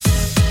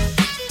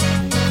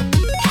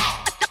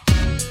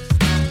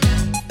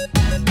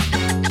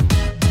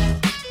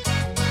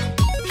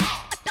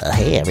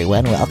Hey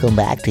everyone, welcome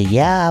back to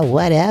Yeah,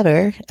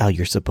 Whatever. Oh,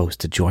 you're supposed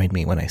to join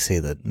me when I say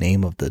the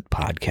name of the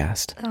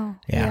podcast. Oh,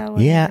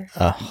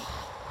 Yeah.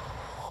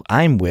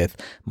 I'm with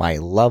my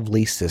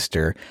lovely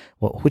sister.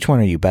 Well, which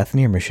one are you,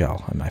 Bethany or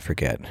Michelle? I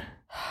forget.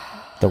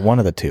 The one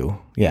of the two.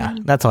 Yeah,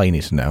 that's all you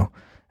need to know.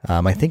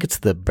 I think it's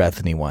the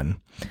Bethany one.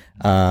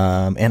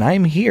 And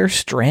I'm here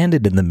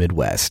stranded in the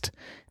Midwest.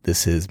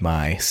 This is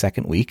my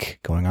second week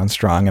going on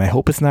strong, and I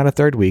hope it's not a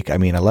third week. I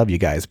mean, I love you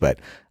guys, but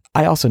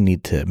I also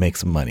need to make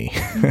some money.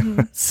 Mm-hmm.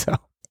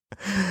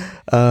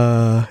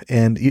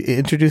 And you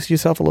introduce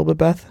yourself a little bit,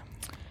 Beth?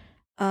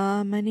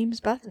 My name's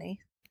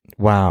Bethany.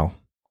 Wow.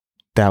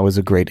 That was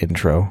a great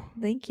intro.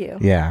 Thank you.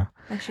 Yeah.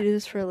 I should do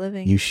this for a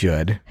living. You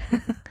should.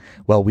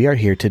 Well, we are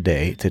here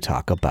today to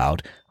talk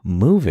about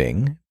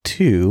moving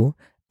to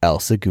El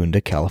Segundo,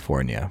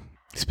 California.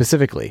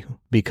 Specifically,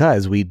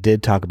 because we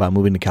did talk about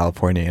moving to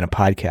California in a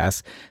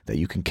podcast that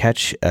you can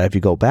catch if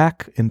you go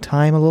back in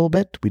time a little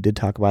bit. We did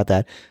talk about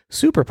that.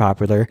 Super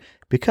popular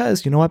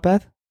because, you know what,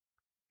 Beth?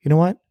 You know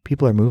what?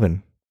 People are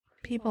moving.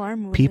 People are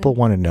moving. People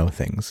want to know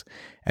things.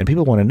 And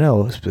people want to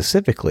know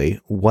specifically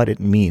what it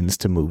means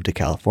to move to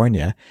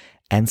California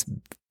and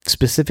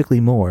specifically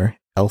more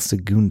El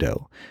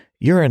Segundo.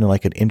 You're in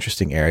like an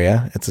interesting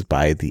area. It's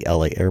by the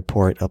LA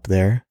airport up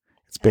there.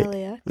 It's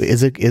LAX.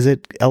 Is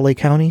it LA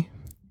County?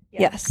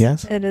 Yes.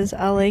 Yes? It is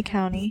LA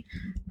County.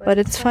 But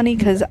it's funny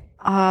because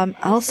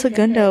El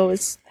Segundo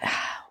is,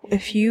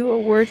 if you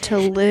were to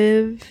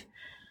live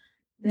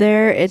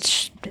there,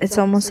 it's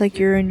almost like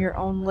you're in your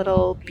own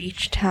little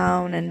beach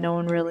town and no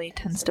one really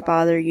tends to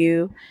bother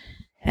you.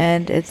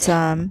 And it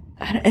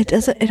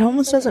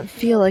almost doesn't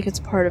feel like it's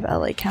part of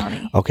LA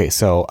County. Okay,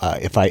 so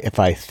if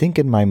I think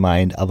in my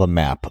mind of a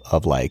map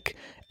of like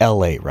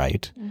LA,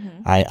 right? Mm-hmm.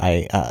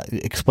 I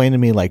explain to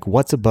me like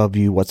what's above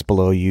you, what's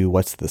below you,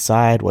 what's the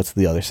side, what's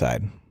the other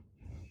side?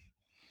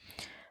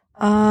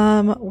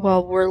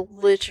 Well, we're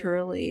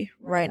literally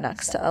right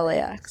next to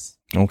LAX.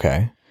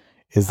 Okay.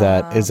 Is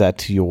that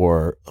to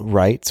your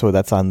right? So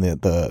that's on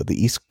the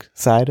east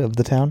side of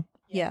the town?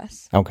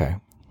 Yes. Okay.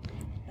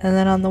 And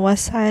then on the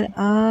west side,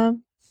 I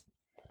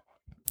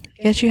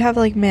guess you have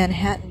like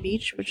Manhattan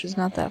Beach, which is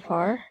not that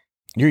far.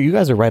 You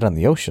guys are right on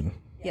the ocean.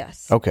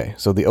 Yes. Okay.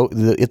 So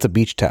it's a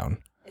beach town.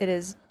 It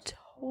is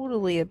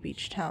totally a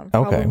beach town.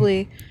 Okay.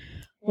 Probably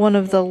one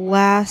of the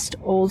last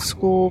old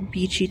school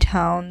beachy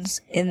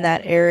towns in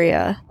that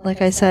area. Like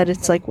I said,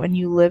 it's like when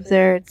you live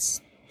there, it's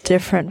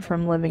different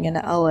from living in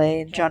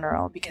LA in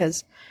general,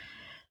 because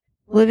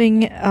living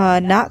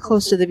not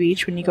close to the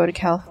beach when you go to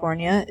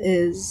California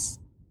is,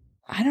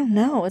 I don't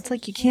know, it's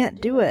like you can't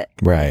do it.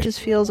 Right. It just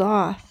feels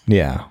off.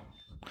 Yeah.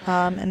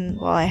 And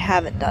well, I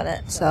haven't done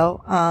it,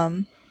 so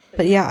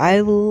but yeah,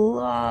 I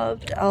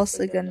loved El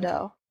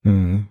Segundo.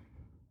 Mm-hmm.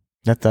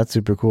 That's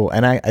super cool.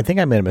 And I think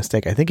I made a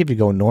mistake. I think if you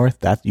go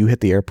north, you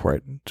hit the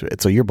airport.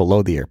 So you're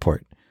below the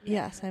airport.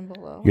 Yes, I'm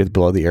below. You're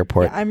below the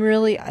airport.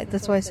 Yeah,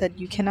 that's why I said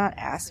you cannot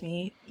ask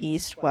me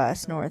east,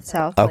 west, north,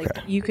 south. Okay.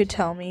 Like, you could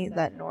tell me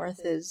that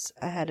north is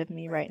ahead of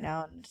me right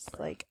now, and just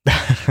like,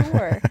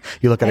 sure.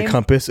 You look at a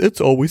compass, it's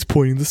always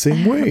pointing the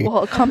same way.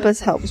 Well, a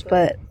compass helps,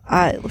 but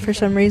for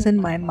some reason,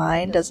 my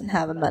mind doesn't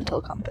have a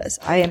mental compass.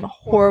 I am a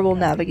horrible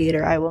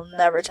navigator. I will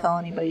never tell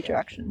anybody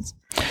directions.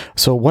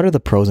 So what are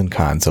the pros and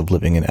cons of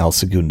living in El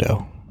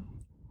Segundo?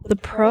 The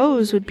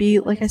pros would be,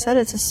 like I said,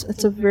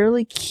 it's a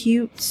really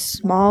cute,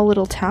 small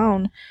little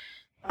town,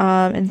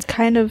 and it's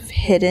kind of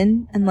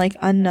hidden and like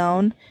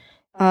unknown.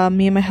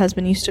 Me and my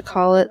husband used to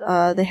call it.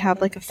 They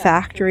have like a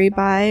factory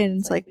by, and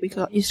it's like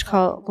used to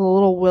call it the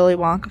little Willy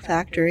Wonka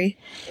factory.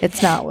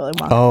 It's not Willy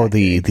Wonka. Oh,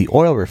 factory. the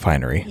oil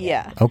refinery.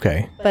 Yeah.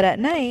 Okay. But at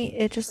night,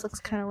 it just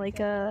looks kind of like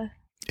a.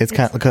 It's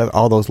kind of look at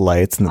all those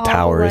lights and the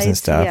towers and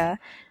stuff. Yeah.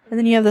 And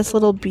then you have this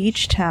little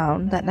beach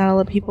town that not a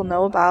lot of people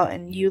know about,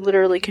 and you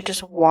literally could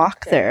just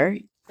walk there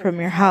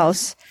from your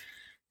house.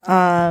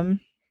 How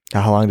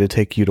long did it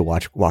take you to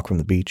walk from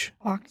the beach?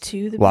 Walk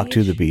to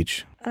the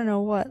beach. I don't know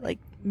what, like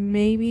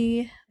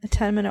maybe a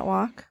 10-minute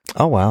walk.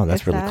 Oh wow,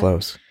 that's really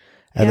close.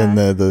 And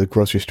then the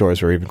grocery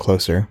stores were even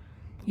closer.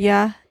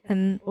 Yeah,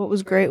 and what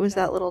was great was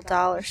that little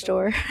dollar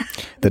store.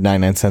 The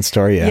 99-cent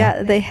store, yeah.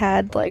 Yeah, they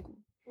had like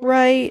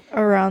right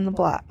around the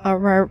block,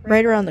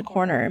 right around the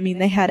corner. I mean,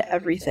 they had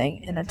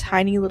everything in a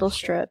tiny little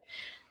strip.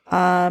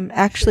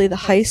 Actually, the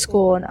high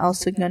school in El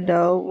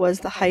Segundo was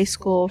the high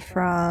school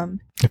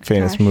from a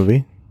famous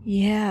movie.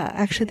 Yeah,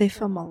 actually, they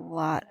film a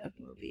lot of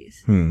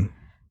movies on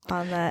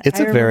that. It's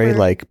a very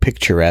like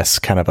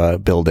picturesque kind of a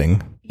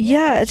building.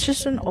 Yeah, it's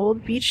just an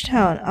old beach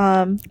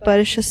town. But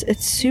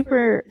it's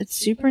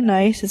super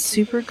nice. It's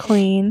super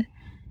clean.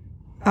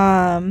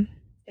 It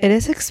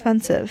is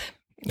expensive.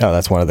 Oh,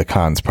 that's one of the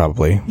cons,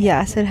 probably.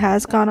 Yes, it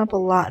has gone up a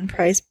lot in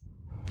price,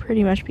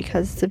 pretty much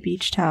because it's a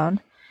beach town.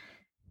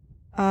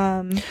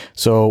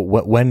 So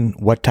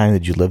what time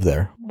did you live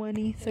there?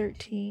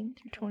 2013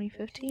 through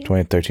 2015.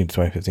 2013 to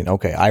 2015.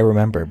 Okay, I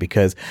remember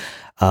because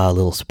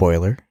little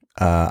spoiler.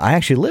 I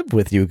actually lived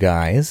with you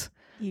guys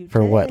You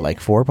for what, did. like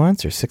 4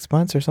 months or 6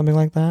 months or something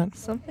like that?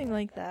 Something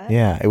like that.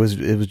 Yeah, it was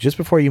just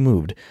before you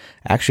moved.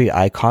 Actually,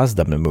 I caused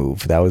them to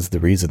move. That was the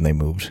reason they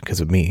moved,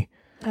 because of me.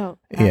 Oh,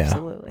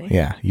 absolutely.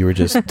 Yeah. You were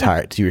just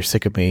tired. You were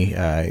sick of me.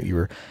 You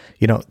were,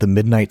 the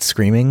midnight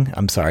screaming.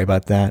 I'm sorry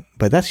about that.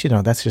 But that's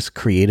just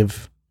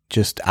creative,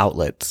 just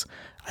outlets.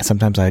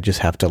 Sometimes I just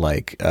have to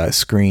like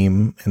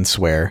scream and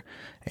swear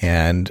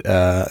and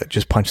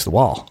just punch the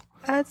wall.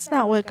 That's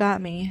not what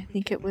got me. I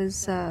think it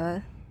was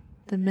the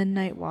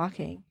midnight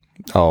walking.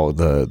 Oh,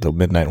 the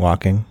midnight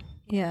walking?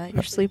 Yeah,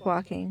 you're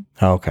sleepwalking.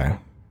 Oh, okay.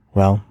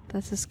 Well,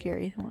 that's a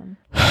scary one.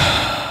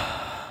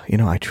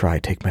 I try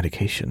to take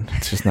medication.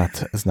 It's just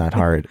not. It's not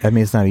hard. I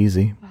mean, it's not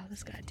easy. Wow,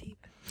 this got deep.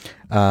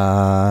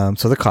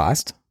 So the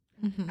cost.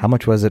 Mm-hmm. How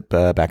much was it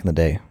back in the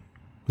day?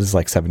 This is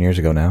like 7 years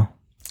ago now.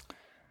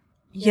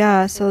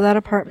 Yeah. So that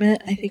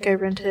apartment, I think I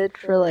rented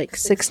for like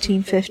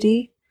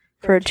 $1,650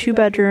 for a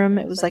 2-bedroom.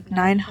 It was like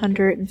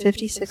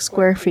 956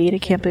 square feet. I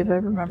can't believe I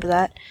remember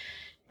that.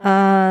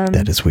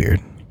 That is weird.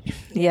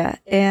 Yeah,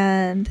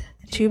 and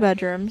 2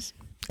 bedrooms.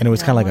 And it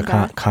was kind of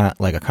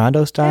like a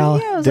condo style.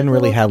 Yeah, it didn't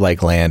really have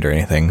like land or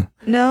anything.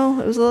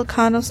 No, it was a little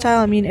condo style.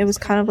 I mean, it was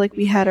kind of like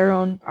we had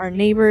our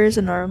neighbors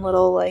and our own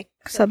little like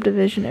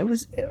subdivision.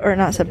 Or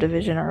not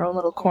subdivision, our own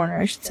little corner,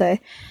 I should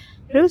say.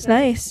 But it was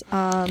nice.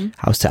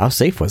 How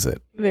safe was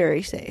it?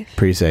 Very safe.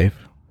 Pretty safe.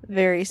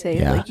 Very safe.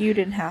 Yeah. Like you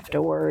didn't have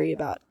to worry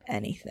about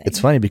anything. It's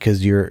funny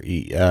because you're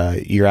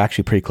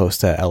actually pretty close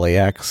to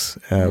LAX,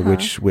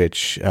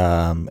 which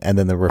and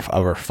then a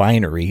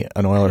refinery,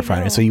 an oil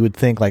refinery. So you would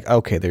think like,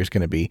 okay, there's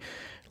going to be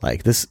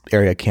like this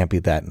area can't be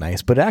that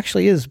nice, but it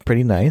actually is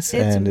pretty nice.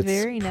 It's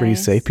very pretty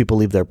safe. People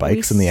leave their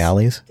bikes in the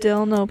alleys.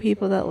 Still know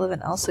people that live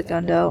in El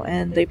Segundo,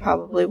 and they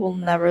probably will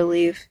never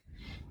leave.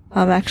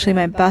 Actually,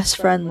 my best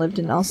friend lived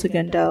in El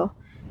Segundo,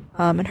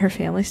 and her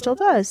family still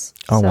does.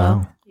 Oh,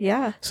 wow.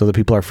 Yeah. So the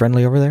people are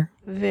friendly over there?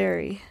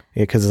 Very.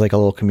 Yeah, because it's like a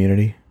little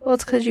community. Well,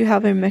 it's because you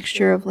have a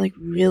mixture of like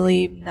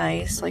really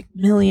nice, like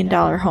 $1 million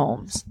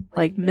homes,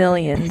 like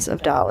millions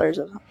of dollars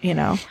of,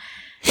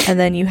 and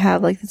then you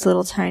have like this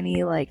little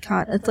tiny like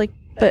it's like,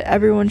 but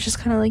everyone's just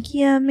kind of like,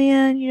 yeah,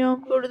 man,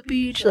 go to the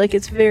beach. Like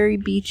it's very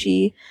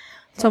beachy.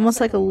 It's almost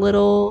like a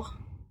little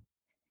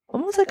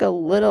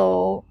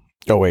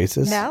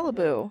Oasis.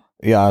 Malibu.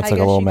 Yeah, it's like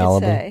a little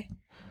Malibu.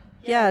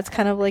 Yeah, it's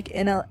kind of like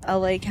in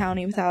LA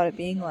County without it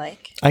being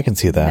like I can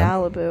see that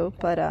Malibu,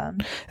 but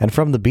and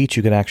from the beach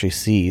you can actually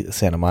see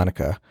Santa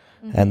Monica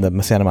and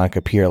the Santa Monica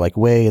Pier like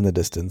way in the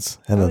distance,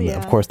 and then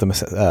of course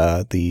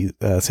the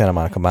Santa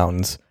Monica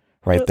Mountains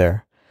right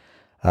there.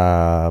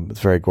 It's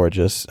very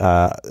gorgeous.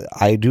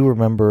 I do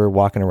remember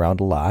walking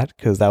around a lot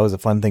because that was a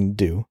fun thing to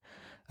do,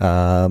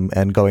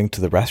 and going to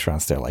the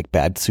restaurants there like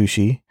Bad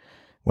Sushi.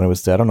 When it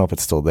was, I don't know if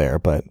it's still there,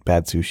 but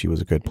Bad Sushi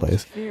was a good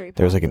place.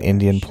 There was like an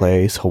Indian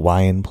place,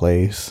 Hawaiian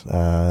place.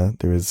 There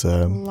was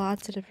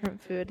lots of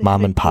different food.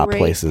 Mom and pop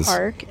places.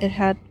 Park.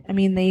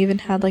 They even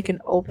had like an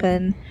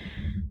open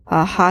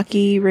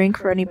hockey rink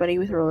for anybody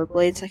with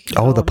rollerblades.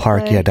 The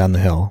park, play. Yeah, down the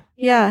hill.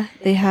 Yeah,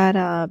 they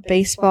had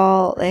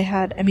baseball. They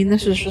had,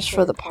 this was just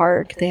for the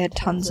park. They had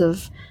tons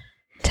of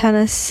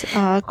tennis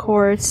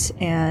courts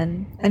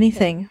and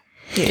anything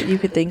you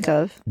could think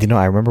of.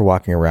 I remember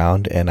walking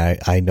around and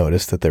I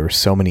noticed that there were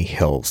so many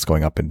hills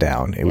going up and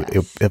down.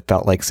 It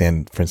felt like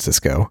San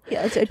Francisco.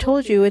 Yeah, I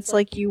told you, it's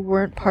like you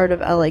weren't part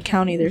of LA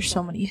County. There's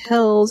so many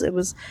hills. It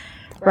was,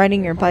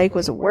 riding your bike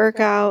was a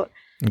workout.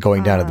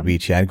 Going down to the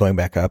beach, and going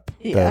back up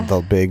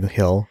the big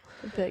hill.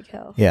 The big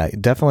hill. Yeah,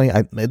 definitely.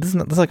 This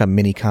is like a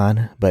mini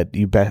con, but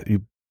you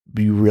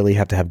really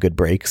have to have good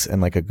brakes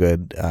and like a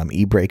good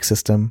e-brake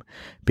system,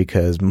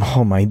 because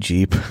my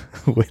Jeep,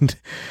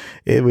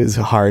 it was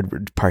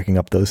hard parking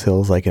up those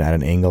hills like at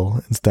an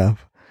angle and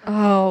stuff.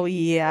 Oh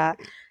yeah.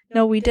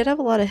 No, we did have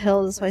a lot of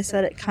hills, so I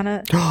said it kind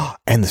of...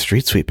 And the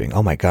street sweeping.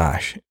 Oh my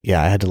gosh.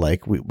 Yeah, I had to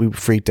we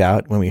freaked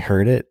out when we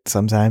heard it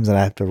sometimes, and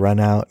I have to run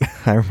out.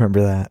 I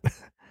remember that.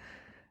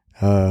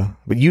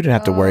 But you didn't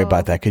have to worry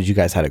about that because you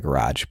guys had a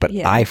garage, but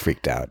I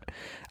freaked out.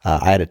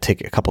 I had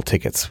a couple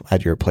tickets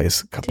at your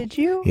place. Did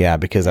you? Yeah,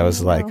 because I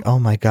was like, oh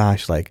my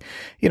gosh,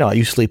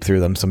 you sleep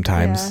through them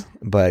sometimes,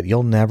 but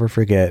you'll never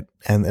forget,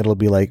 and it'll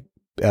be like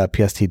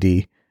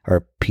PSTD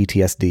or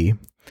PTSD.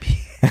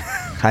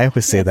 I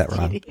always say that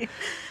wrong.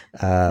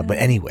 But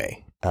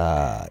anyway,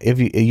 if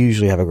you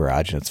usually have a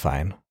garage and it's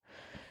fine.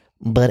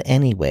 But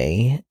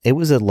anyway, it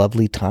was a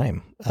lovely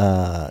time.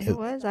 It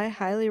was. I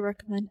highly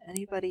recommend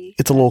anybody.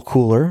 It's a little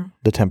cooler,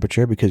 the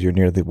temperature, because you're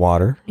near the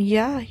water.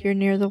 Yeah, you're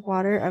near the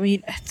water. I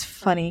mean, it's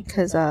funny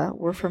because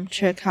we're from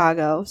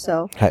Chicago,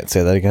 so...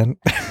 Say that again.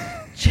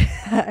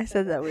 I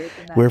said that weird.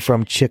 We're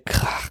from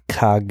Chicago.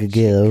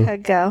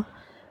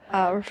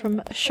 We're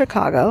from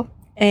Chicago,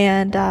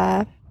 and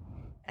I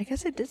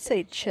guess I did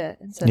say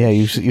instead. Yeah,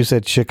 you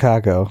said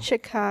Chicago.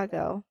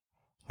 Chicago.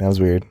 That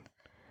was weird.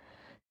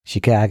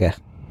 Chicago.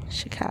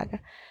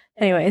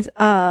 Anyways,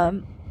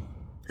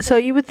 so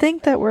you would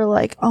think that we're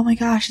like, oh my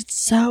gosh, it's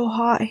so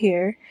hot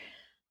here,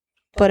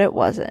 but it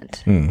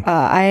wasn't.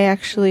 I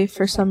actually,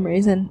 for some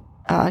reason,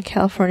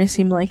 California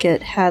seemed like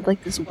it had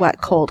like this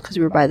wet cold because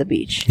we were by the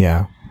beach.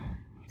 Yeah.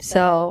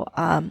 So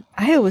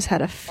I always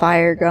had a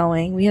fire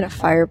going. We had a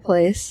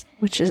fireplace,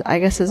 which I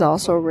guess is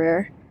also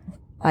rare.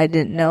 I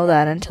didn't know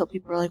that until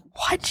people were like,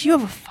 "What? Do you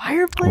have a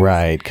fireplace?"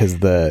 Right, because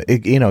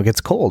it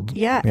gets cold.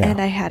 Yeah, and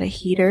I had a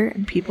heater,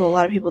 and a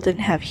lot of people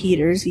didn't have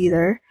heaters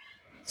either.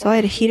 So I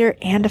had a heater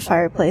and a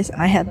fireplace,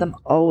 and I had them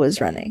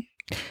always running.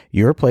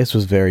 Your place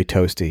was very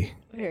toasty.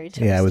 Very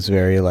toasty. Yeah, it was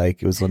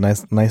it was a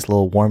nice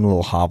little warm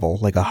little hovel,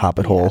 like a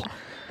hobbit hole.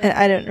 And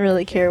I didn't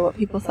really care what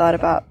people thought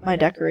about my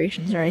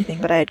decorations or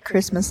anything, but I had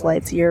Christmas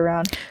lights year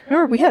round.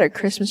 Remember, we had our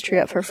Christmas tree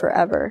up for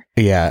forever.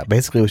 Yeah,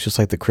 basically it was just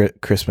like the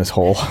Christmas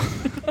hole,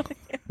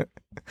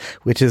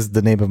 which is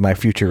the name of my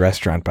future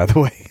restaurant, by the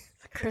way.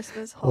 The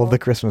Christmas hole. Well, the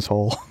Christmas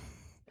hole.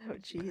 Oh,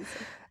 jeez.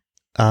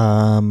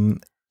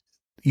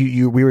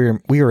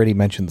 We already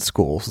mentioned the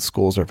schools. The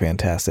schools are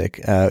fantastic.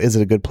 Is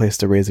it a good place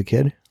to raise a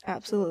kid?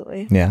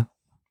 Absolutely. Yeah.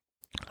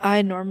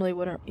 I normally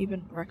wouldn't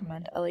even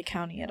recommend LA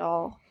County at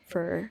all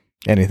for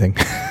anything.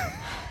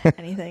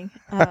 anything.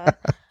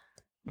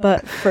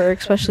 But for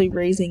especially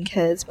raising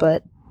kids.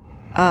 But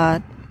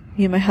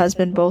me and my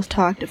husband both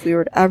talked if we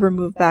were to ever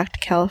move back to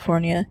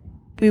California,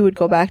 we would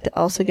go back to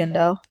El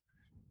Segundo,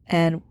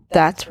 and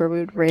that's where we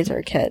would raise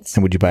our kids.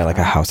 And would you buy like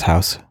a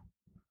house?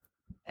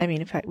 I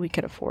mean, if we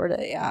could afford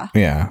it, yeah.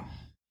 Yeah.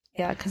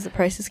 Yeah, because the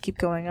prices keep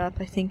going up.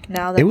 I think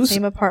now that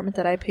same apartment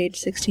that I paid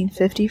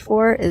 $1,650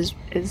 for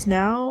is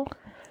now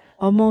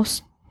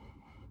almost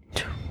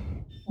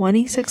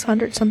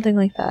 $2,600, something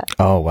like that.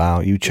 Oh wow!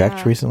 You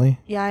checked recently?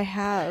 Yeah, I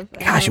have.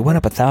 Gosh, it went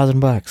up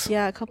 $1,000.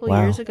 Yeah, a couple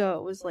of years ago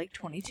it was like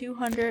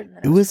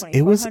 $2,200.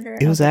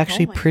 It was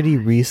actually pretty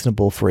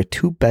reasonable for a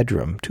two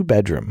bedroom.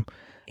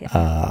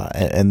 Yeah.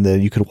 And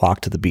you could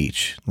walk to the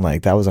beach.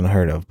 Like that was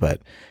unheard of,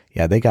 but.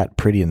 Yeah, they got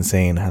pretty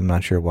insane. I'm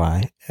not sure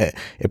why.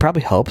 It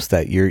probably helps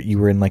that you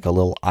were in like a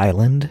little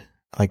island,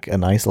 like a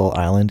nice little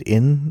island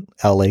in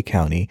LA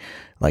County,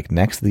 like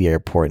next to the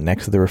airport,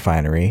 next to the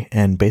refinery,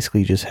 and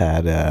basically just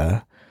had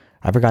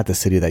I forgot the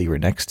city that you were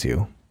next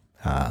to,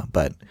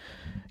 but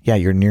yeah,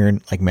 you're near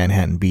like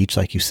Manhattan Beach,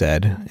 like you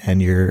said,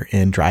 and you're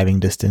in driving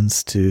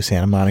distance to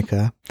Santa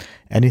Monica.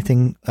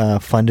 Anything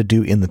fun to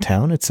do in the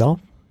town itself?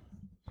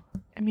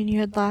 I mean, you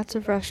had lots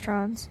of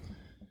restaurants.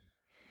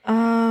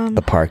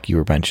 The park you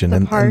were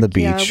mentioning, and the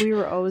beach. Yeah, we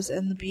were always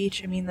in the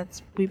beach. I mean,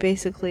 we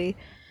basically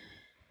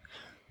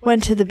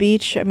went to the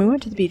beach. I mean, we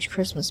went to the beach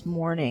Christmas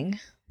morning.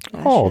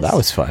 That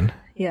was fun.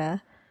 Yeah.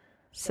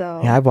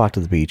 So. Yeah, I've walked to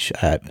the beach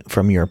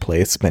from your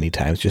place many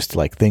times just to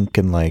like think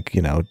and like,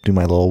 do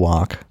my little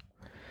walk.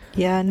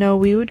 Yeah, no,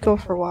 we would go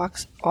for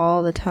walks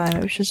all the time.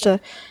 It was just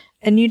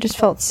and you just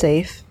felt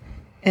safe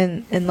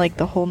in like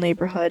the whole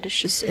neighborhood. It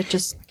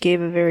just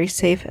gave a very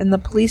safe, and the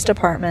police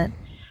department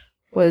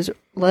was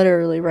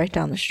literally right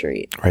down the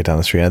street. Right down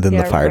the street. And then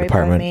the fire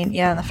department.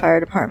 And the fire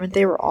department.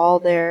 They were all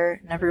there,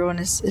 and everyone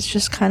it's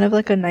just kind of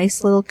like a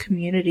nice little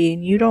community,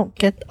 and you don't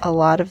get a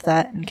lot of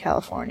that in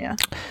California.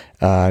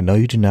 No,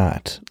 you do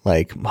not.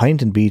 Like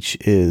Huntington Beach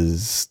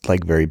is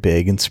like very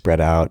big and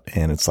spread out,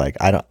 and it's like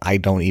I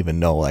don't even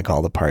know like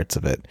all the parts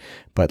of it.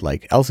 But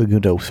like El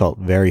Segundo felt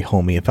very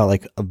homey. It felt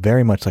like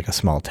very much like a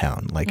small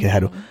town. Like it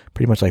had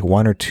pretty much like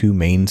one or two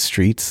main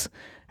streets.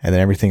 And then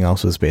everything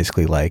else was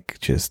basically like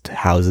just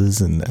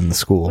houses and the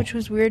school. Which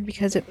was weird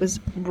because it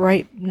was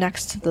right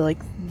next to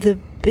the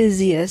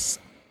busiest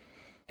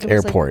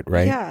airport,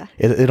 right? Yeah.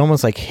 It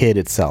almost like hid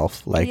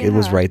itself. Like it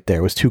was right there.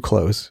 It was too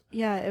close.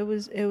 Yeah, it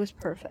was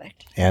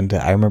perfect. And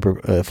I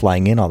remember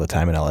flying in all the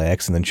time in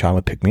LAX, and then Sean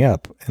would pick me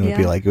up, and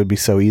it would be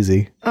so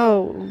easy.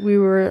 Oh, we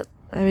were,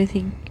 I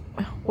think,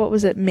 what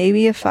was it?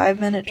 Maybe a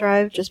 5-minute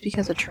drive just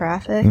because of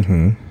traffic.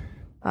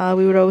 Mm-hmm.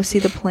 We would always see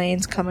the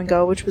planes come and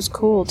go, which was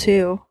cool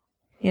too.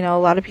 A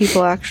lot of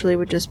people actually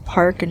would just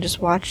park and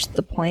just watch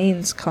the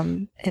planes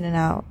come in and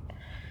out.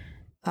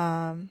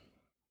 And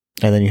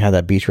then you had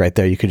that beach right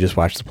there. You could just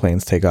watch the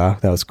planes take off.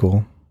 That was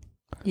cool.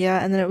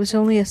 Yeah, and then it was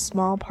only a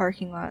small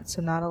parking lot,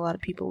 so not a lot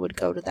of people would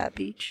go to that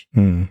beach.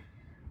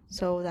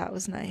 So that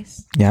was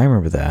nice. Yeah, I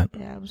remember that.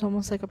 Yeah, it was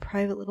almost like a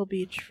private little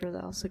beach for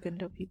the El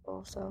Segundo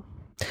people. So,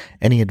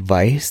 any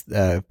advice?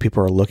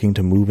 People are looking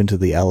to move into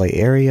the LA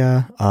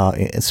area,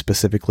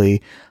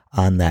 specifically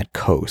on that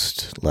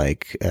coast.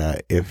 Like,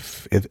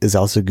 if is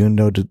El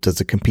Segundo,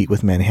 does it compete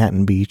with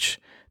Manhattan Beach?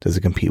 Does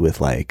it compete with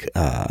like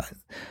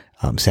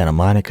Santa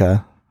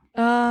Monica?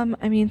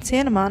 I mean,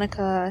 Santa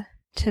Monica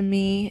to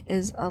me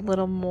is a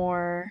little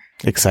more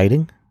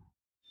exciting.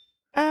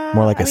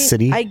 More like a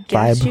city I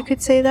guess vibe? You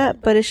could say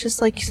that, but it's just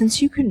like, since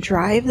you can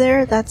drive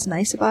there, that's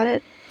nice about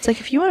it. It's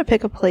like if you want to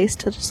pick a place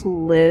to just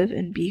live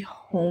and be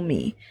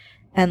homey,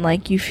 and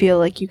like you feel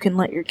like you can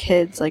let your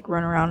kids like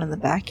run around in the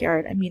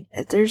backyard. I mean,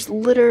 there's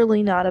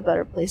literally not a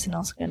better place in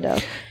El Segundo.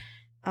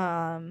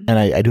 And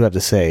I do have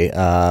to say,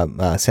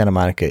 Santa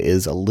Monica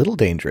is a little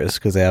dangerous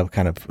because they have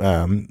kind of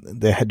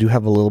do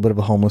have a little bit of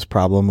a homeless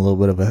problem, a little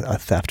bit of a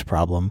theft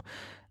problem.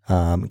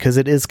 Because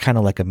it is kind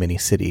of like a mini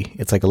city.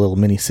 It's like a little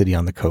mini city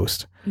on the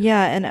coast.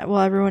 Yeah, and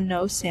well, everyone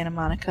knows Santa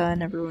Monica,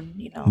 and everyone,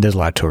 There's a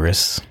lot of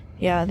tourists.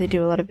 Yeah, they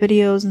do a lot of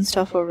videos and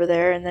stuff over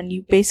there, and then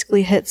you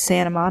basically hit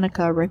Santa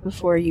Monica right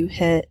before you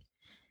hit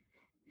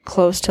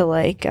close to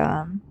like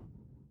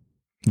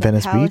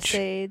Venice Beach?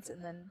 Palisades,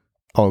 and then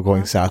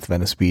going south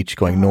Venice Beach,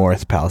 going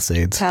north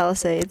Palisades.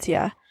 Palisades,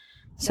 yeah.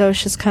 So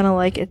it's just kind of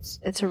like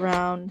it's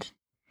around.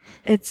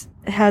 It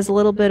has a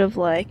little bit of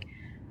like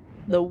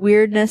the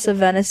weirdness of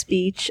Venice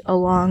Beach,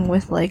 along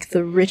with like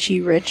the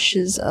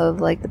riches of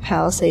like the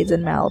Palisades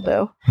in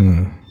Malibu.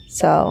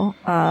 So,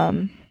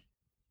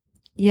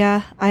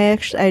 yeah,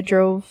 I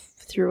drove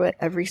through it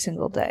every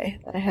single day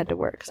that I had to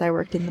work because I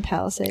worked in the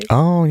Palisades.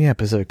 Oh yeah,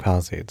 Pacific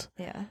Palisades.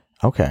 Yeah.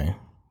 Okay.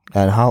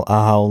 And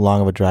how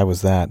long of a drive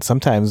was that?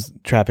 Sometimes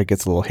traffic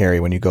gets a little hairy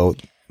when you go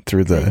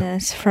through the...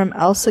 Goodness. From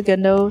El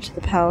Segundo to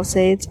the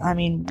Palisades, I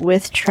mean,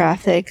 with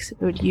traffic,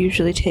 it would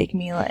usually take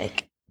me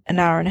like an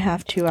hour and a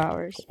half, 2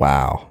 hours.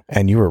 Wow.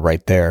 And you were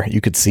right there.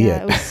 You could see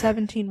it. It was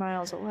 17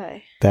 miles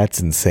away. That's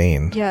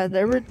insane. Yeah,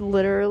 there were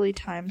literally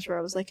times where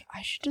I was like,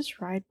 I should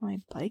just ride my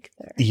bike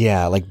there.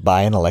 Yeah, like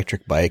buy an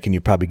electric bike and you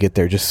probably get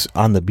there just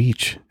on the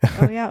beach.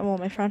 Oh, yeah. Well,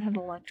 my friend had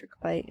an electric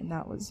bike, and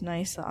that was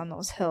nice on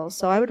those hills.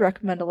 So I would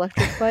recommend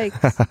electric bikes.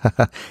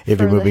 If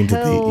you're moving to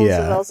the...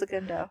 Yeah. Of El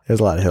Segundo. There's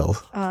a lot of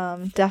hills.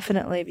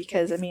 Definitely,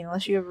 because, I mean,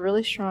 unless you have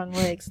really strong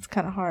legs, it's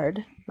kind of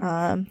hard.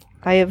 I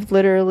have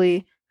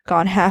literally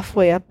gone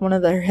halfway up one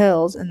of their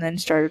hills and then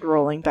started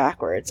rolling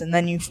backwards, and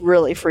then you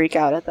really freak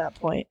out at that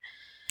point.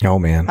 Oh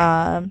man.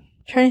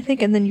 Trying to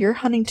think, and then you're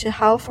Huntington.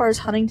 How far is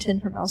Huntington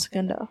from El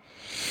Segundo?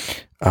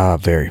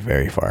 Very,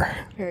 very far.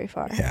 Very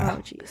far. Yeah.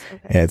 Oh, jeez.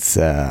 Okay.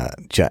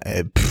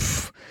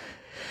 It's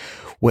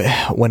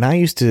when I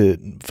used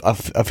to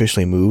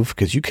officially move,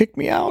 because you kicked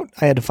me out,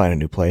 I had to find a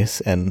new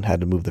place and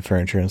had to move the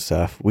furniture and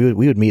stuff. We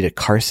would meet at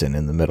Carson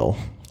in the middle.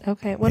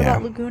 Okay. What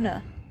about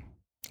Laguna?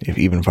 If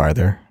even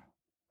farther.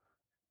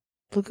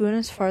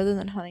 Laguna's farther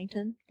than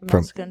Huntington from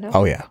El Segundo?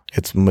 Oh yeah,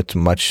 it's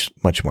much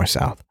more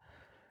south.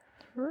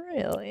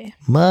 Really?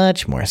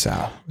 Much more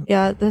south.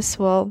 Yeah.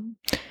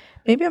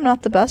 Maybe I'm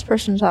not the best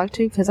person to talk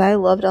to because I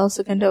loved El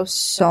Segundo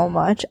so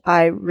much.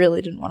 I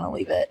really didn't want to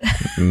leave it.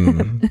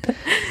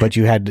 But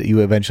you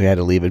eventually had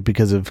to leave it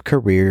because of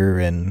career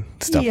and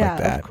stuff like that.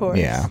 Yeah, of course.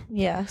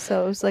 Yeah.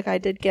 So it was like I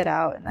did get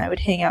out and I would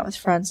hang out with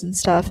friends and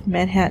stuff.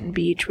 Manhattan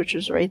Beach, which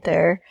was right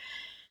there.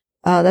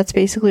 That's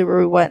basically where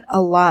we went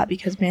a lot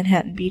because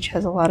Manhattan Beach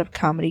has a lot of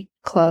comedy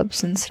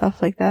clubs and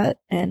stuff like that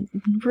and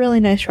really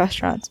nice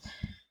restaurants.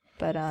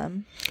 But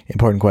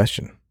important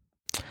question.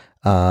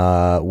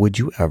 Would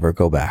you ever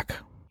go back?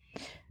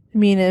 I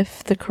mean,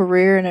 if the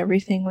career and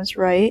everything was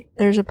right,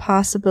 there's a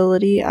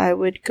possibility I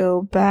would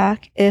go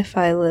back if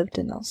I lived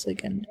in El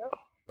Segundo.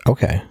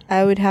 Okay.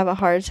 I would have a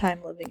hard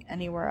time living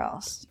anywhere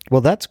else.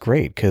 Well, that's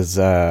great because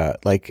I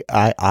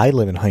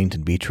live in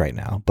Huntington Beach right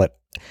now, but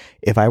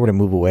if I were to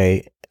move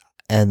away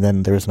and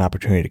then there was an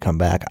opportunity to come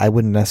back, I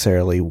wouldn't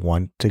necessarily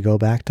want to go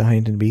back to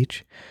Huntington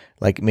Beach.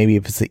 Like maybe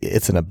if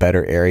it's in a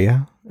better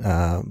area,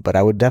 but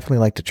I would definitely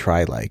like to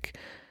try like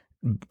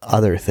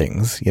other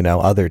things,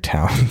 other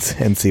towns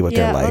and see what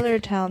they're like. Yeah, other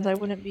towns I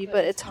wouldn't be,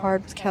 but it's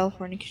hard with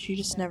California because you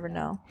just never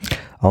know.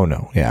 Oh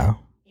no, yeah.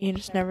 You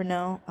just never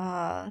know.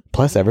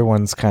 Plus,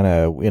 everyone's kind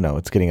of,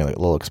 it's getting a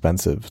little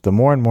expensive. The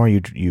more and more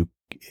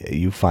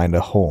you find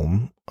a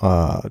home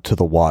to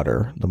the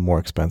water, the more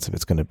expensive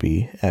it's going to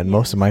be. And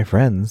most of my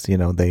friends,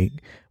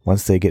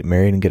 once they get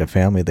married and get a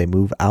family, they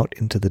move out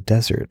into the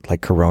desert,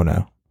 like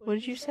Corona. What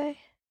did you say?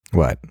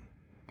 What?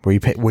 Were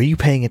you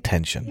paying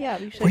attention? Yeah.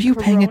 You said Were you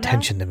Corona? paying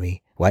attention to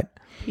me? What?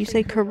 You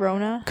say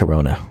Corona?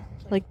 Corona.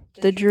 Like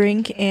the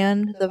drink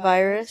and the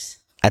virus?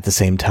 At the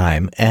same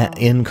time.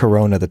 In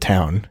Corona, the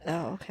town.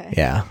 Oh, okay.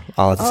 Yeah.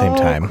 All at the same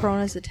time.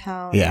 Corona's a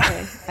town. Yeah.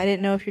 Okay. I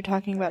didn't know if you're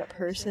talking about a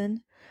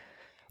person.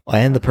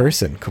 And the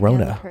person.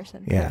 Corona. Yeah, the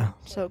person. Yeah.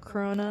 So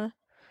Corona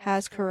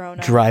has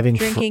Corona.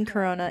 Drinking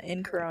Corona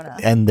in Corona.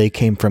 And they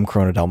came from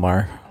Corona Del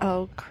Mar.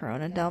 Oh,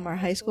 Corona Del Mar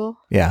High School?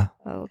 Yeah.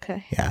 Oh,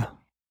 okay. Yeah.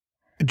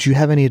 Do you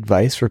have any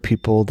advice for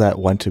people that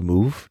want to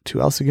move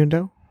to El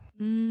Segundo?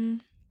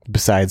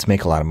 Besides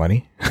make a lot of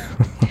money?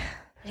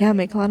 Yeah,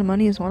 make a lot of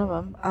money is one of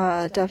them.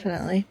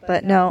 Definitely.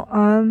 But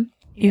no,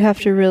 you have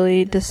to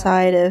really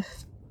decide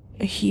if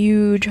a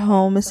huge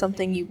home is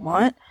something you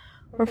want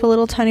or if a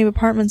little tiny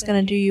apartment's going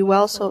to do you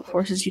well, so it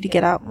forces you to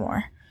get out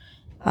more.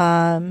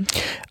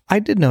 I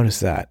did notice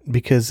that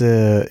because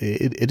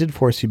it did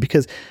force you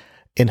because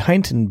in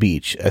Huntington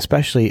Beach,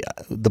 especially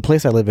the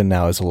place I live in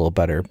now is a little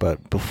better,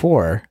 but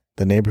before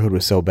the neighborhood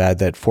was so bad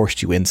that it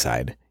forced you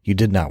inside. You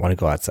did not want to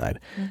go outside.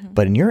 Mm-hmm.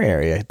 But in your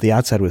area, the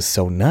outside was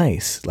so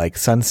nice, like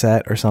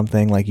sunset or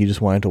something, like you just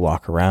wanted to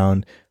walk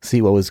around,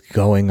 see what was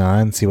going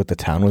on, see what the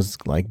town was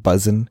like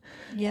buzzing.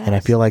 Yes. And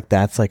I feel like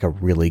that's like a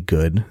really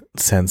good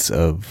sense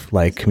of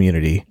like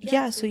community.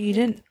 Yeah, so you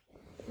didn't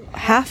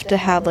have to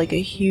have like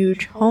a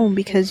huge home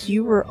because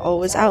you were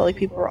always out. Like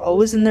people were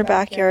always in their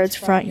backyards,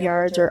 front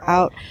yards, or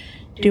out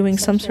doing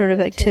some sort of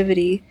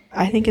activity.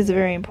 I think is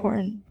very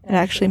important. It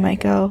actually might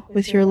go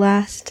with your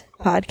last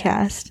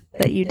podcast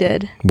that you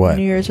did. What?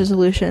 New Year's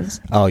resolutions.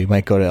 Oh, you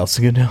might go to El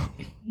Segundo?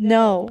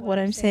 No, what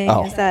I'm saying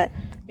is that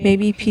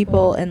maybe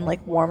people in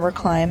like warmer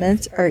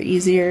climates are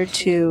easier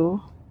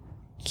to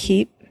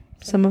keep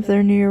some of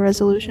their New Year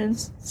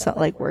resolutions, so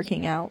like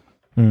working out.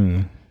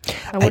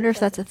 I wonder if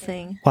that's a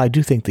thing. Well, I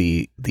do think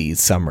the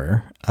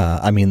summer,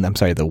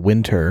 the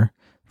winter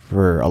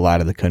for a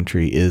lot of the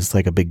country is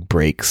like a big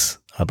breaks.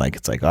 Like,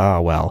 it's like,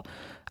 oh, well,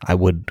 I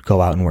would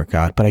go out and work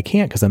out, but I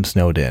can't because I'm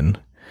snowed in.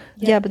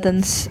 Yeah, but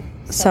then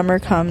summer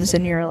comes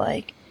and you're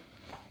like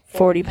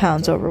 40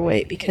 pounds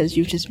overweight because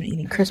you've just been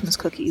eating Christmas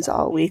cookies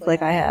all week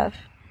like I have.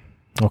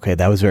 Okay,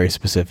 that was very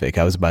specific.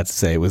 I was about to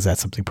say, was that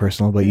something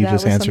personal? But you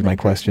just answered my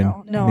question.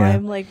 No, yeah.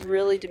 I'm like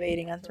really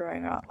debating on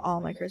throwing out all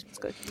my Christmas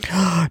cookies.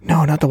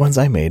 No, not the ones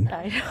I made.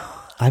 I know.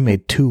 I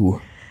made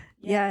 2.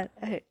 Yeah.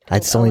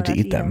 I'd still need to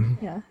eat them.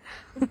 Yeah.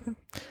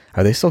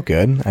 Are they still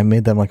good? I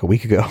made them like a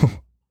week ago.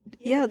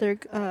 Yeah, they're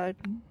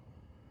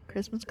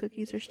Christmas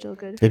cookies are still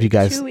good. If you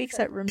guys, 2 weeks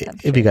at room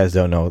temperature. If you guys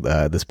don't know,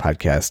 this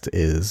podcast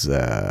is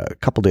a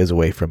couple days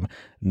away from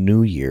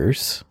New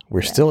Year's.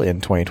 We're still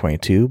in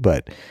 2022,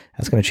 but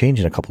that's going to change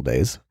in a couple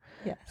days.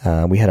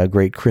 Yes. We had a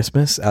great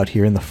Christmas out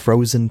here in the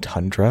frozen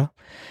tundra.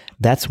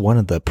 That's one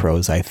of the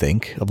pros, I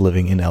think, of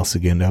living in El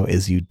Segundo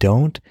is you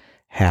don't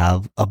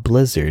have a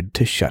blizzard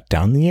to shut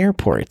down the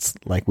airports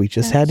like we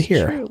just had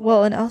here. True.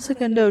 Well, in El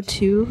Segundo,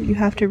 too, you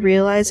have to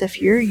realize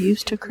if you're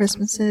used to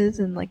Christmases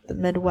in like the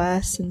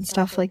Midwest and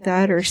stuff like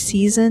that, or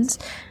seasons,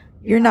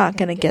 you're not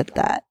going to get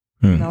that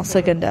in El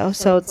Segundo.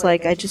 So it's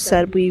like I just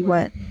said, we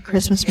went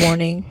Christmas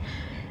morning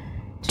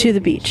to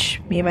the beach.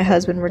 Me and my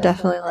husband were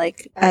definitely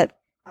like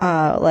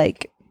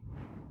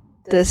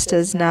this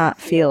does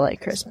not feel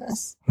like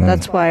Christmas.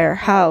 That's why our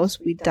house,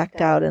 we decked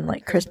out in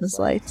like Christmas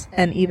lights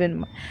and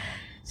even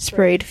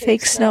sprayed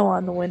fake snow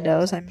on the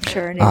windows. I'm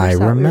sure neighbors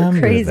thought we were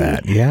crazy.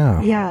 That.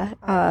 Yeah.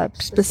 Yeah.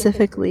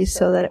 Specifically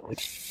so that it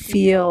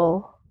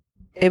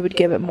would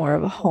give it more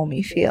of a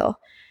homey feel.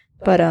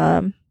 But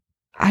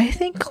I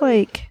think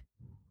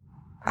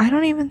I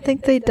don't even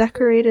think they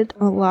decorated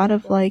a lot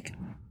of like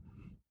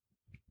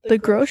the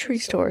grocery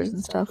stores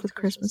and stuff with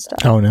Christmas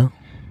stuff. Oh no.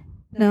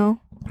 No.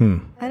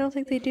 I don't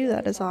think they do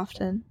that as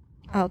often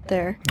out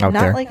there. Not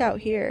like out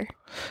here.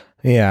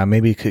 Yeah,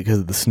 maybe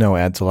because the snow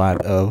adds a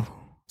lot of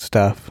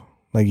stuff.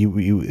 Like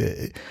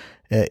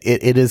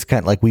it is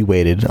kind of like we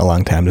waited a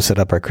long time to set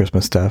up our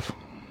Christmas stuff.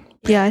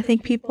 Yeah, I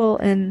think people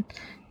in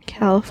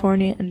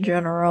California in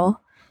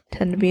general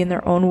tend to be in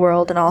their own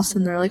world, and all of a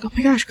sudden they're like, oh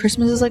my gosh,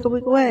 Christmas is like a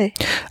week away.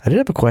 I did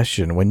have a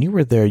question. When you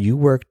were there, you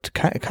worked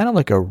kind of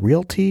like a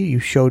realty? You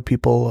showed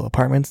people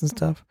apartments and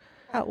stuff?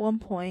 At one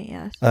point,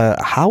 yes.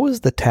 How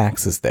was the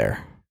taxes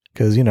there?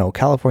 Because,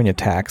 California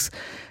tax,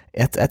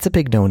 that's a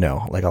big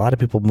no-no. Like, a lot of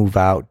people move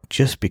out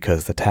just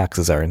because the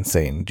taxes are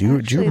insane.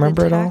 Do you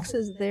remember it all? The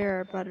taxes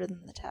there are better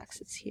than the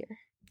taxes here.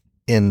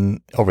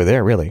 Over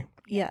there, really?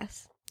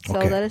 Yes. So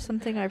okay. That is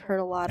something I've heard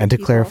a lot of And to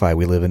people. clarify,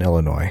 we live in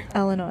Illinois.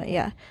 Illinois,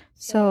 yeah.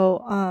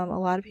 So a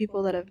lot of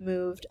people that have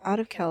moved out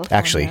of California.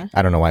 Actually,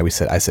 I don't know why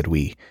I said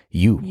we.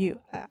 You.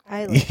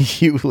 I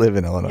live. You live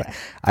in Illinois. Yeah.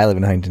 I live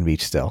in Huntington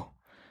Beach still.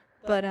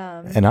 But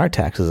and our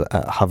taxes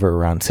hover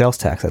around, sales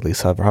tax at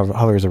least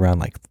hovers around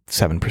like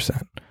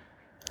 7%.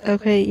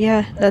 Okay,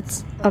 yeah,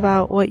 that's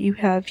about what you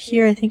have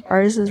here. I think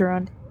ours is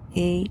around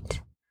 8.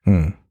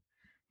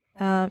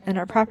 And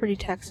our property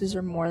taxes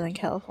are more than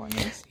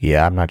California's.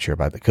 Yeah, I'm not sure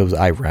about that because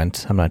I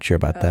rent. I'm not sure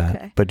about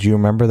that. But do you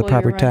remember the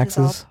property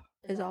taxes?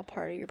 Is all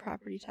part of your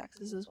property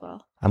taxes as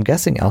well. I'm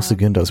guessing El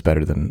Segundo is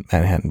better than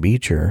Manhattan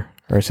Beach or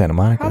Santa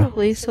Monica.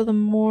 Probably. So the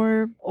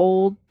more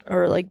old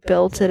or like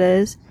built it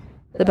is,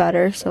 the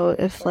better. So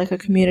if like a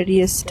community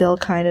is still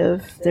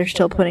they're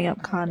still putting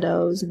up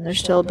condos and they're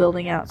still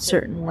building out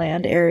certain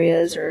land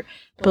areas or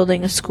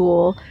building a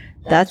school,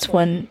 that's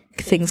when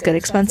things get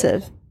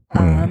expensive.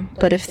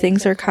 But if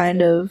things are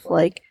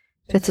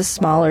if it's a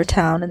smaller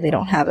town and they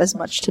don't have as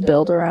much to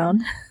build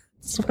around,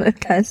 that's when it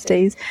kind of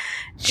stays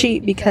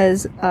cheap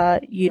because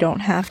you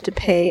don't have to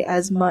pay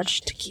as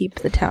much to keep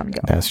the town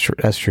going.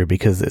 That's true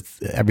because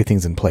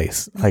everything's in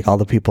place. Like all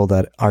the people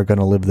that are going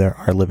to live there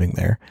are living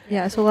there.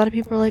 Yeah, so a lot of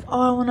people are like,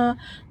 oh, I want to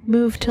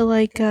move to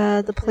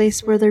the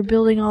place where they're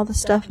building all the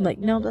stuff. I'm like,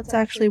 no, that's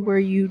actually where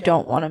you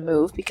don't want to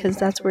move because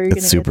that's where you're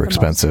going to get super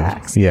expensive. Most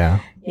tax. Yeah,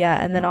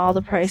 and then all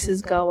the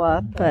prices go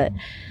up. But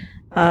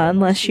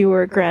unless you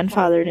were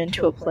grandfathered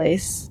into a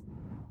place,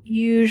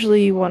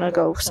 usually you want to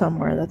go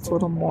somewhere that's a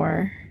little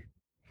more,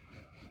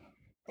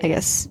 I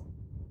guess,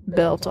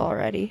 built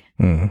already.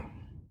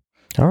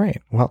 All right.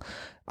 Well,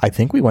 I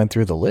think we went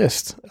through the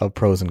list of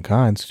pros and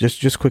cons.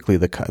 Just quickly,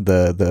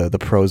 the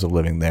pros of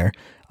living there: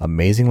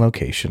 amazing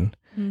location.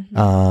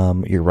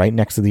 You're right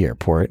next to the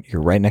airport.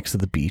 You're right next to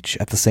the beach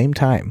at the same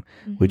time,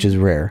 which is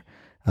rare.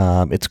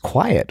 It's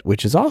quiet,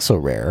 which is also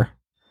rare.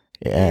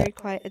 Yeah. Very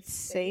quiet. It's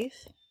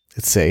safe.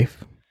 It's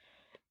safe.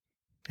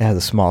 It has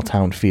a small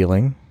town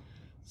feeling.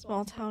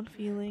 Small town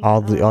feeling.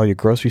 All your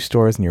grocery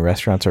stores and your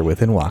restaurants are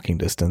within walking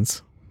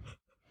distance.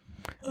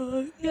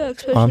 Yeah,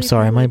 I'm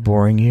sorry. Am I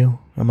boring you?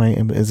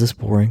 Is this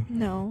boring?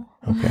 No.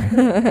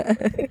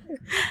 Okay.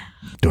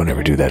 Don't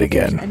ever do that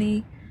again.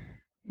 Any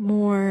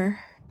more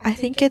I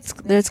think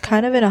there's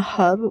kind of in a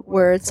hub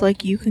where it's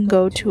like you can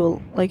go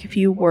to like if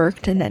you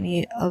worked in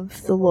any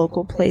of the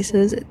local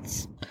places,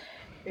 it's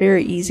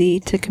very easy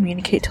to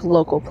communicate to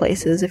local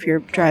places. If you're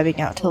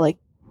driving out to like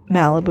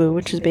Malibu,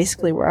 which is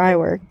basically where I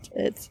worked,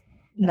 it's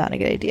not a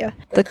good idea.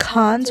 The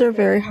cons are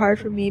very hard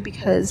for me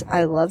because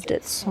I loved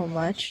it so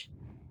much.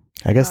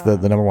 I guess the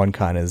number one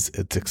con is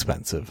it's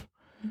expensive.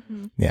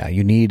 Mm-hmm. Yeah,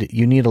 you need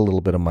a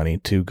little bit of money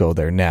to go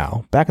there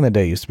now. Back in the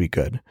day, it used to be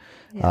good.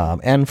 Yeah.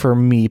 And for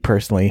me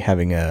personally,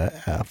 having a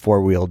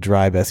 4-wheel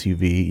drive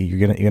SUV,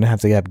 you're gonna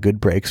have to have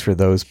good brakes for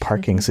those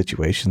parking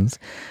situations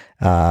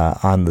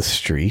on the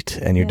street,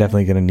 and you're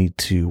definitely gonna need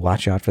to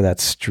watch out for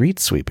that street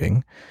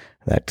sweeping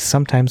that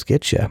sometimes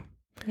gets you.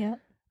 Yeah.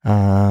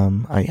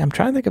 I'm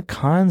trying to think of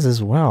cons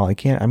as well.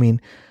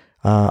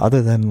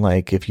 Other than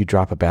like if you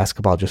drop a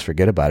basketball, just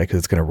forget about it because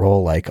it's going to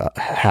roll like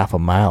half a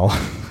mile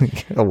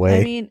away.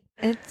 I mean,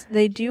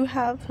 they do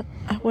have,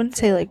 I wouldn't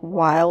say like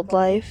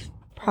wildlife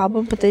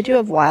problem, but they do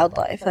have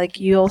wildlife. Like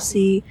you'll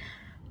see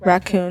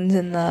raccoons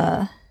in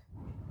the,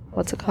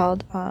 what's it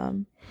called?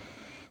 Oh,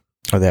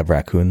 they have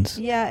raccoons?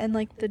 Yeah, and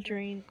like the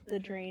drain.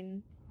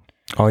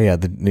 Oh yeah,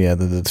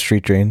 the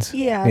street drains.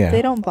 Yeah,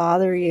 they don't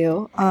bother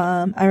you.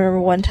 I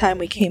remember one time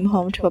we came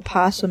home to a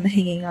possum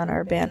hanging on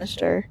our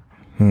banister.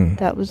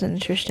 That was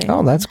interesting.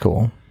 Oh, that's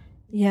cool.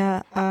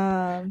 Yeah.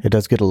 It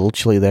does get a little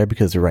chilly there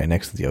because they're right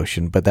next to the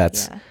ocean, but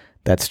that's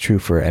true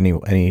for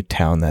any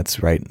town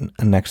that's right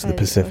next to the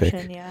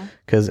Pacific.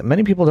 Because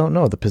many people don't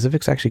know the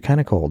Pacific's actually kind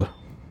of cold.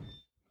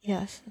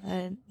 Yes,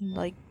 I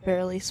like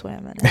barely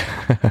swam in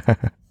it.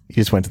 You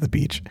just went to the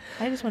beach.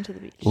 I just went to the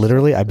beach.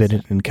 Literally, I've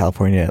been in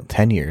California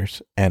 10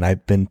 years, and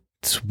I've been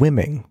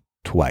swimming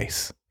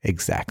twice.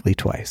 Exactly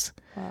twice.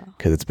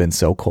 Because it's been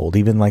so cold.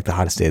 Even like the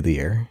hottest day of the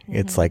year. Mm-hmm.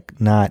 It's like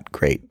not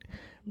great.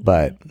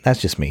 But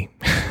that's just me.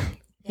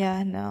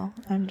 Yeah, no.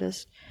 I'm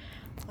just...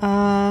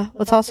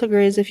 what's also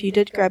great is if you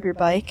did grab your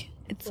bike,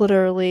 it's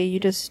literally you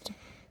just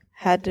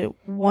had to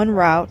one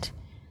route...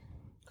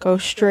 Go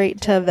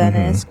straight to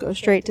Venice, go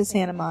straight to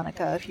Santa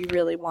Monica if you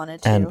really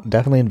wanted to. And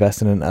definitely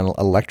invest in an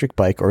electric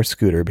bike or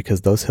scooter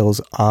because those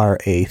hills are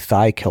a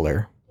thigh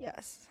killer.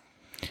 Yes.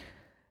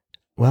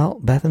 Well,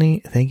 Bethany,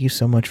 thank you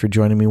so much for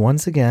joining me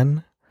once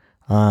again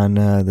on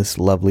this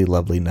lovely,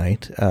 lovely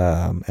night.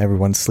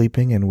 Everyone's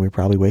sleeping and we're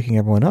probably waking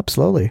everyone up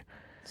slowly.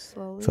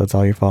 So it's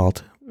all your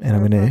fault. And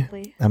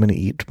I'm gonna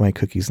eat my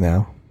cookies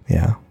now.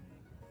 Yeah.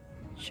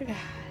 Sugar.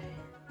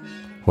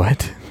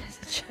 What?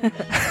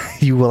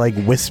 You will like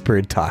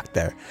whispered talk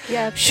there.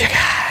 Yeah. Sugar.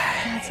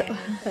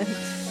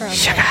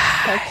 Sugar.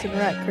 Parks and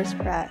Rec, Chris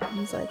Pratt.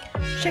 He's like,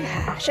 sugar.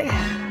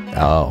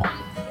 Oh.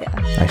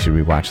 Yeah. I should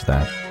rewatch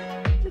that.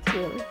 It's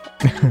really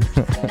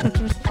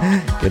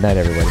fun. Good night,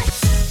 everybody.